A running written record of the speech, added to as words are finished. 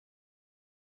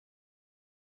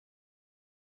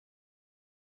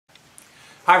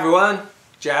Hi everyone,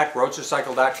 Jack,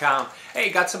 roadstercycle.com. Hey,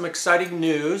 got some exciting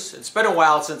news. It's been a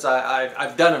while since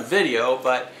I've done a video,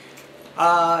 but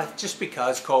just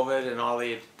because COVID and all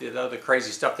the other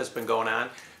crazy stuff that's been going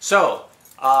on. So,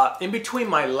 in between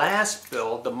my last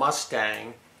build, the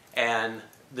Mustang, and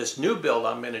this new build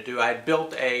I'm going to do, I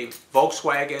built a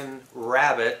Volkswagen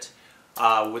Rabbit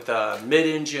with a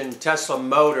mid-engine Tesla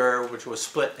motor, which was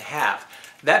split in half.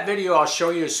 That video I'll show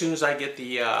you as soon as I get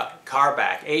the car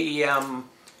back. AEM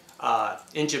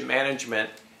Engine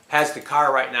Management has the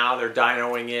car right now. They're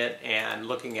dynoing it and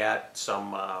looking at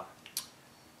some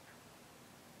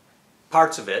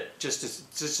parts of it just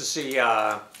to see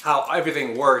how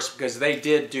everything works, because they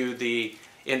did do the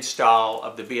install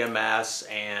of the BMS,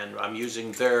 and I'm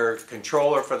using their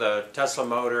controller for the Tesla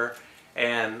motor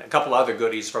and a couple other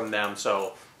goodies from them,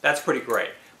 so that's pretty great.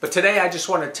 But today I just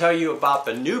want to tell you about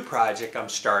the new project I'm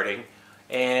starting,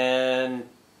 and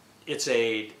it's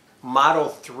a Model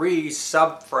 3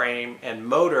 subframe and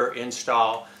motor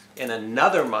install in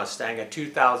another Mustang, a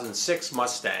 2006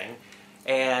 Mustang.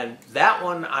 And that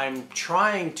one I'm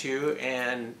trying to,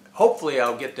 and hopefully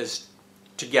I'll get this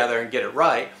together and get it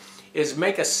right, is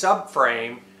make a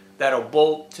subframe that'll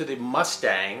bolt to the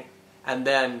Mustang, and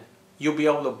then you'll be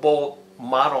able to bolt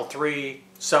Model 3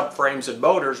 subframes and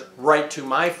motors right to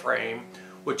my frame,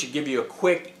 which would give you a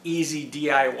quick, easy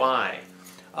DIY.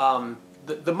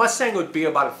 The Mustang would be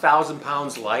about 1,000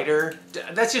 pounds lighter.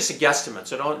 That's just a guesstimate,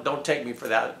 so don't take me for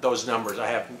those numbers.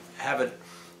 I haven't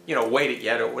weighed it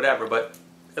yet or whatever, but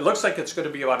it looks like it's going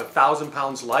to be about 1,000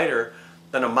 pounds lighter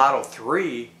than a Model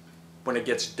 3 when it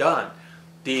gets done.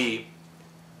 The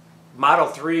Model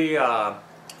 3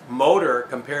 motor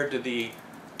compared to the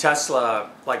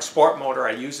Tesla sport motor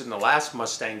I used in the last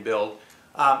Mustang build,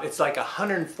 it's like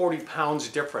 140 pounds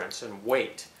difference in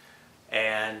weight,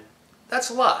 and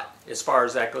that's a lot as far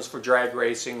as that goes for drag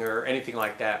racing or anything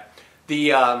like that.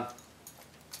 The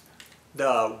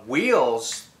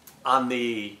wheels on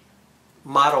the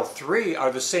Model 3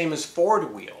 are the same as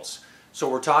Ford wheels, so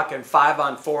we're talking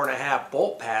 5-on-4.5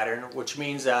 bolt pattern, which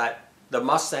means that the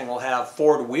Mustang will have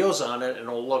Ford wheels on it and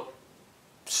it'll look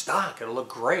stock, it'll look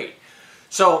great.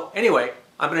 So anyway,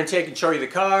 I'm going to take and show you the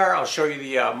car. I'll show you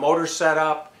the motor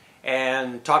setup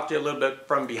and talk to you a little bit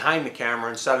from behind the camera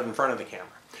instead of in front of the camera.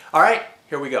 Alright,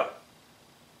 here we go.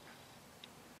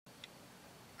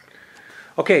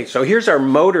 Okay, so here's our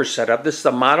motor setup. This is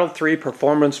a Model 3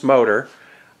 performance motor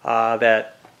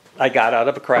that I got out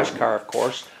of a crash car, of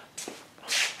course.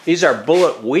 These are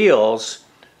bullet wheels,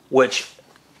 which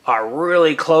are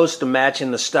really close to matching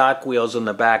the stock wheels in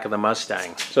the back of the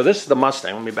Mustang. So this is the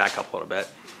Mustang. Let me back up a little bit.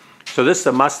 So this is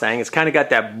the Mustang. It's kind of got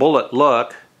that bullet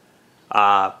look,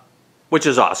 which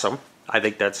is awesome. I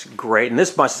think that's great. And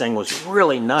this Mustang was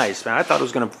really nice, man. I thought it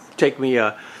was going to take me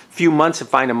a few months to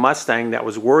find a Mustang that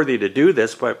was worthy to do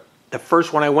this, but the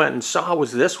first one I went and saw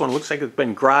was this one. Looks like it's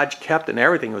been garage kept and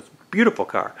everything. It was a beautiful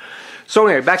car. So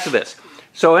anyway, back to this.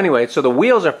 So anyway, so the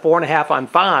wheels are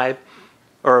 4.5-on-5,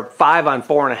 or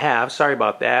 5-on-4.5. Sorry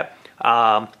about that.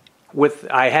 I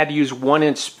had to use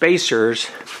 1-inch spacers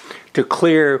to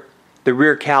clear the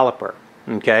rear caliper.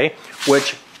 Okay,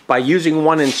 which by using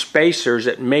 1-inch spacers,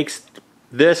 it makes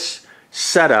this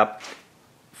setup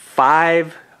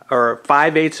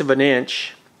 5/8 of an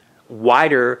inch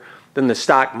wider than the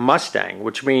stock Mustang,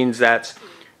 which means that's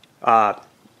what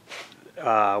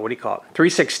do you call it?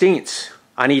 3/16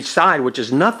 on each side, which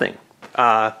is nothing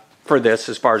for this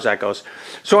as far as that goes.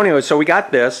 So anyway, so we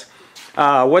got this.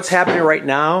 What's happening right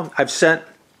now? I've sent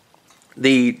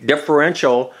the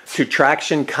differential to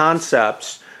Traction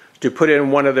Concepts to put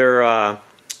in one of their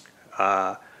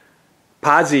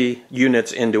posi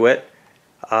units into it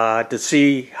to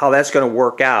see how that's going to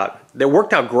work out. They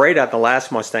worked out great at the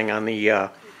last Mustang, on the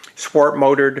sport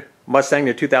motored Mustang,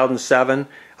 the 2007.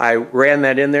 I ran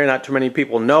that in there. Not too many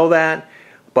people know that,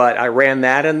 but I ran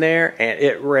that in there and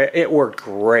it worked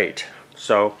great.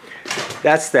 So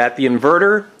that's that. The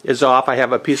inverter is off. I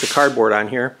have a piece of cardboard on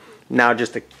here now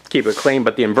just to keep it clean,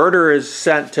 but the inverter is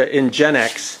sent to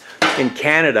Ingenext in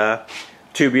Canada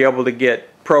to be able to get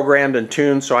programmed and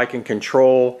tuned so I can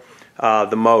control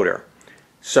the motor.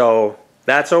 So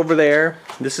that's over there.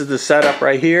 This is the setup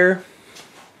right here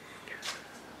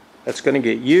that's going to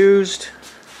get used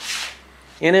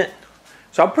in it.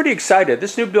 So I'm pretty excited.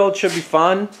 This new build should be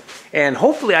fun, and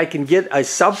hopefully I can get a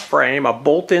subframe, a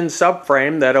bolt-in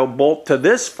subframe that'll bolt to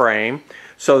this frame,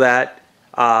 so that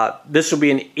this will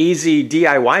be an easy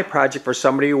DIY project for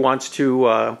somebody who wants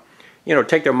to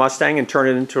take their Mustang and turn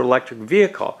it into an electric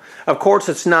vehicle. Of course,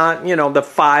 it's not, the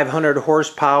 500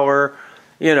 horsepower,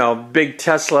 you know, big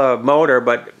Tesla motor,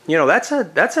 but you know, that's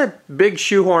a big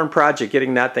shoehorn project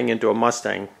getting that thing into a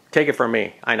Mustang. Take it from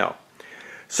me, I know.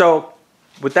 So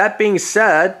with that being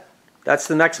said, that's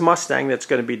the next Mustang that's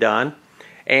going to be done.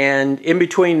 And in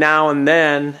between now and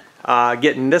then,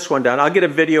 getting this one done, I'll get a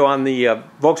video on the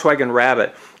Volkswagen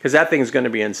Rabbit, because that thing is going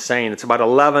to be insane. It's about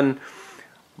 11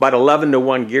 to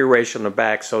 1 gear ratio in the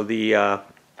back, so the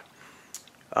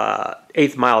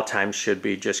 8th mile time should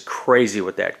be just crazy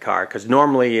with that car, because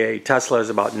normally a Tesla is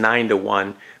about 9 to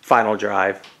 1 final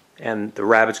drive, and the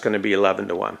Rabbit's going to be 11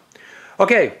 to 1.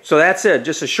 Okay, so that's it.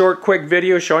 Just a short, quick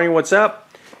video showing you what's up,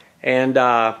 and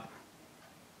I'll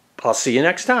see you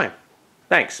next time.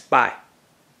 Thanks. Bye.